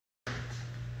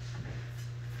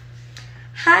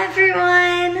Hi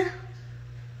everyone!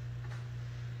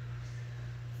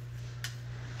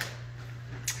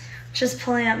 Just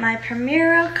pulling up my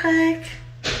Premiere real quick.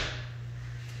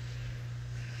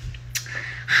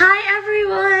 Hi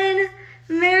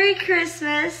everyone! Merry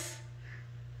Christmas!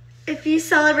 If you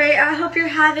celebrate, I hope you're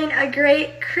having a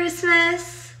great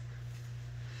Christmas.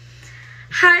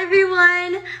 Hi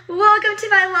everyone! Welcome to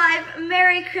my live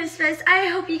Merry Christmas. I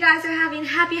hope you guys are having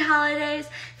happy holidays.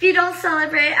 If you don't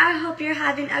celebrate, I hope you're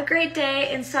having a great day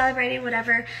and celebrating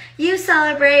whatever you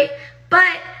celebrate.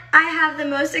 But I have the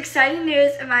most exciting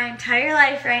news of my entire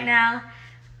life right now.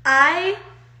 I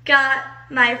got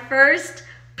my first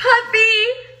puppy.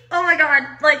 Oh my god,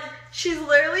 like she's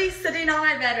literally sitting on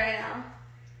my bed right now.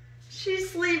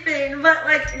 She's sleeping, but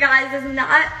like guys, this is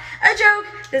not a joke.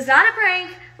 This is not a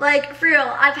prank. Like for real,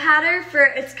 I've had her for,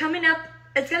 it's coming up,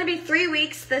 it's gonna be 3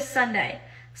 weeks this Sunday.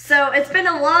 So it's been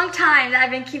a long time that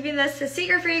I've been keeping this a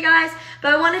secret for you guys,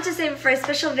 but I wanted to save it for a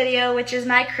special video, which is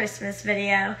my Christmas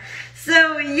video.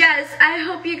 So yes, I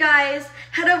hope you guys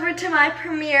head over to my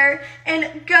Premiere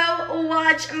and go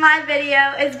watch my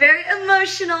video. It's very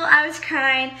emotional. I was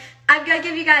crying. I've got to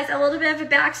give you guys a little bit of a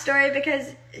backstory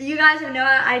because you guys have no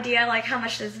idea like how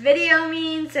much this video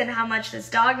means and how much this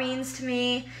dog means to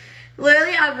me.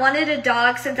 Literally, I wanted a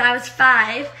dog since I was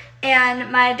 5, and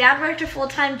my dad worked a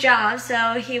full-time job,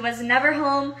 so he was never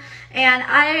home, and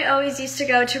I always used to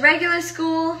go to regular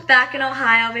school back in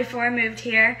Ohio before I moved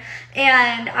here,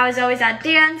 and I was always at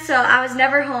dance, so I was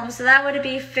never home, so that wouldn't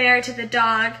be fair to the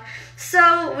dog.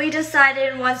 So we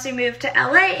decided once we moved to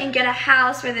LA and get a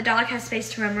house where the dog has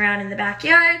space to roam around in the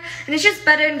backyard, and it's just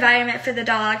better environment for the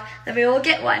dog, that we will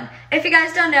get one. If you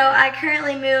guys don't know, I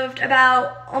currently moved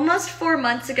about almost 4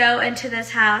 months ago into this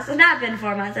house. It's not been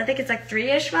 4 months, I think it's like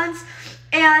 3-ish months,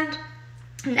 and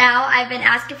now I've been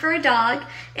asking for a dog,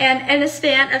 and in a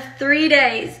span of 3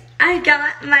 days, I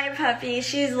got my puppy.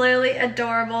 She's literally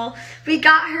adorable. We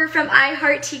got her from I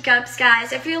Heart Teacups,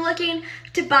 guys. If you're looking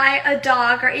to buy a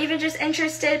dog or even just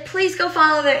interested, please go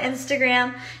follow their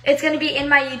Instagram. It's going to be in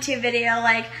my YouTube video.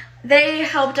 Like, they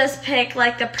helped us pick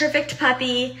like the perfect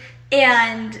puppy,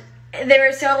 and they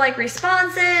were so like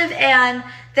responsive, and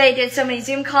they did so many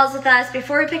Zoom calls with us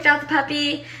before we picked out the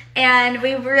puppy, and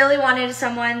we really wanted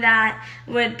someone that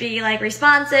would be like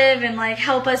responsive and like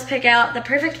help us pick out the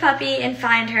perfect puppy and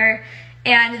find her.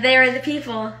 And they are the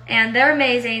people, and they're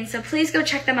amazing, so please go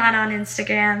check them out on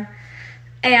Instagram.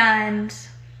 And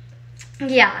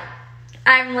yeah,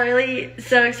 I'm literally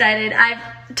so excited. I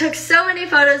took so many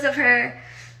photos of her,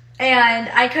 and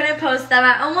I couldn't post them.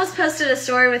 I almost posted a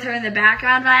story with her in the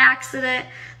background by accident,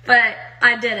 but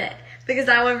I didn't because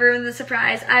that would ruin the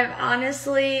surprise. I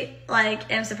honestly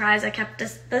like am surprised I kept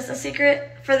this a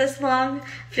secret for this long. I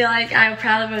feel like I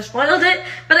probably would have spoiled it,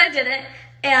 but I didn't.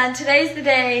 And today's the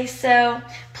day, so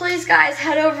please guys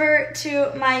head over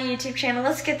to my YouTube channel.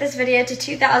 Let's get this video to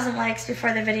 2,000 likes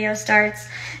before the video starts.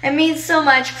 It means so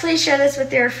much. Please share this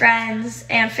with your friends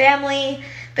and family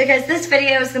because this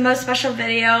video is the most special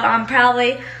video I'm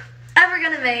probably ever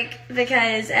gonna make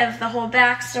because of the whole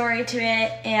backstory to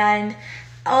it, and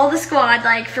all the squad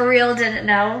like for real didn't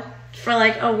know for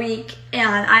like a week,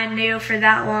 and I knew for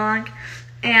that long,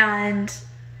 and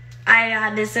I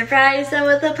had to surprise them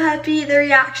with a puppy. The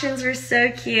reactions were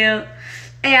so cute.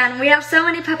 And we have so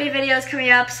many puppy videos coming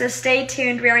up, so stay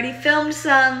tuned. We already filmed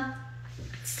some.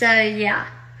 So yeah.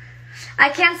 I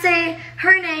can't say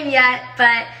her name yet,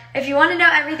 but if you want to know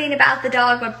everything about the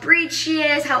dog, what breed she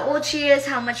is, how old she is,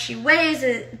 how much she weighs,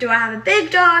 do I have a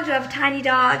big dog, do I have a tiny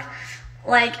dog,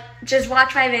 like just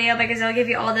watch my video because it'll give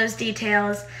you all those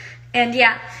details. And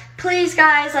yeah. Please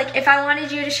guys, like if I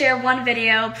wanted you to share one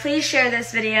video, please share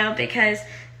this video because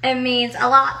it means a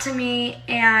lot to me.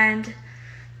 And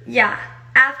yeah,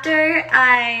 after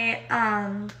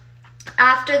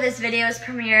this video is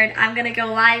premiered, I'm gonna go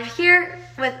live here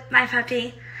with my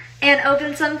puppy and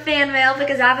open some fan mail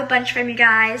because I have a bunch from you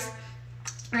guys.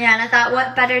 And I thought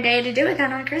what better day to do it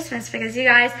than on Christmas because you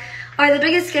guys are the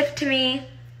biggest gift to me.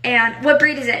 And what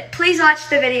breed is it? Please watch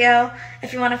the video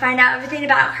if you want to find out everything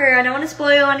about her. I don't want to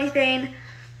spoil anything.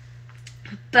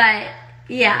 But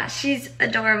yeah, she's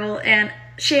adorable, and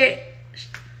she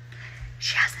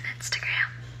has an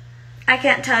Instagram. I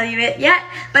can't tell you it yet,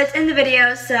 but it's in the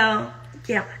video, so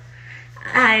yeah.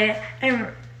 I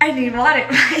need water.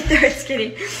 My throat's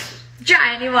getting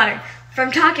dry. I need water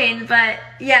from talking, but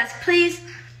yes, please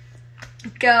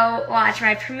go watch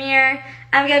my premiere.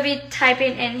 I'm going to be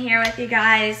typing in here with you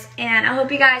guys, and I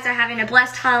hope you guys are having a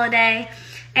blessed holiday.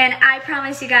 And I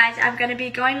promise you guys I'm going to be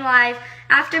going live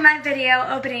after my video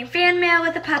opening fan mail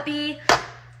with the puppy.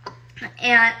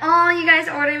 And all you guys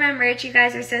ordering my merch, you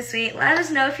guys are so sweet. Let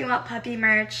us know if you want puppy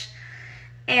merch.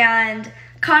 And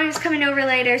Connor's coming over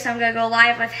later, so I'm going to go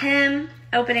live with him,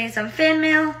 opening some fan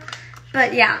mail.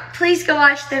 But yeah, please go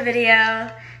watch the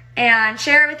video and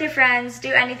share it with your friends.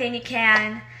 Do anything you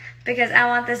can, because I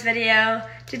want this video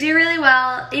to do really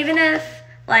well, even if,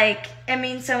 like, it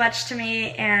means so much to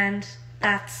me, and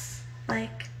that's,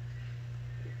 like,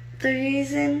 the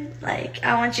reason, like,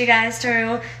 I want you guys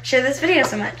to share this video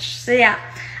so much. So yeah,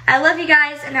 I love you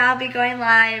guys, and I'll be going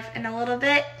live in a little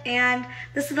bit, and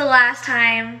this is the last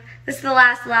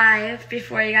live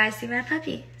before you guys see my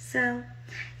puppy. So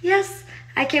yes,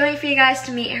 I can't wait for you guys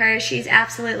to meet her. She's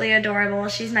absolutely adorable.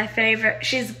 She's my favorite.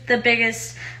 She's the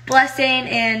biggest blessing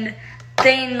and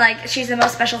thing, like, she's the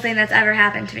most special thing that's ever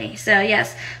happened to me. So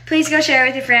yes, please go share it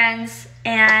with your friends,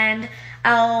 and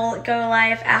I'll go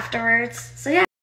live afterwards. So yeah.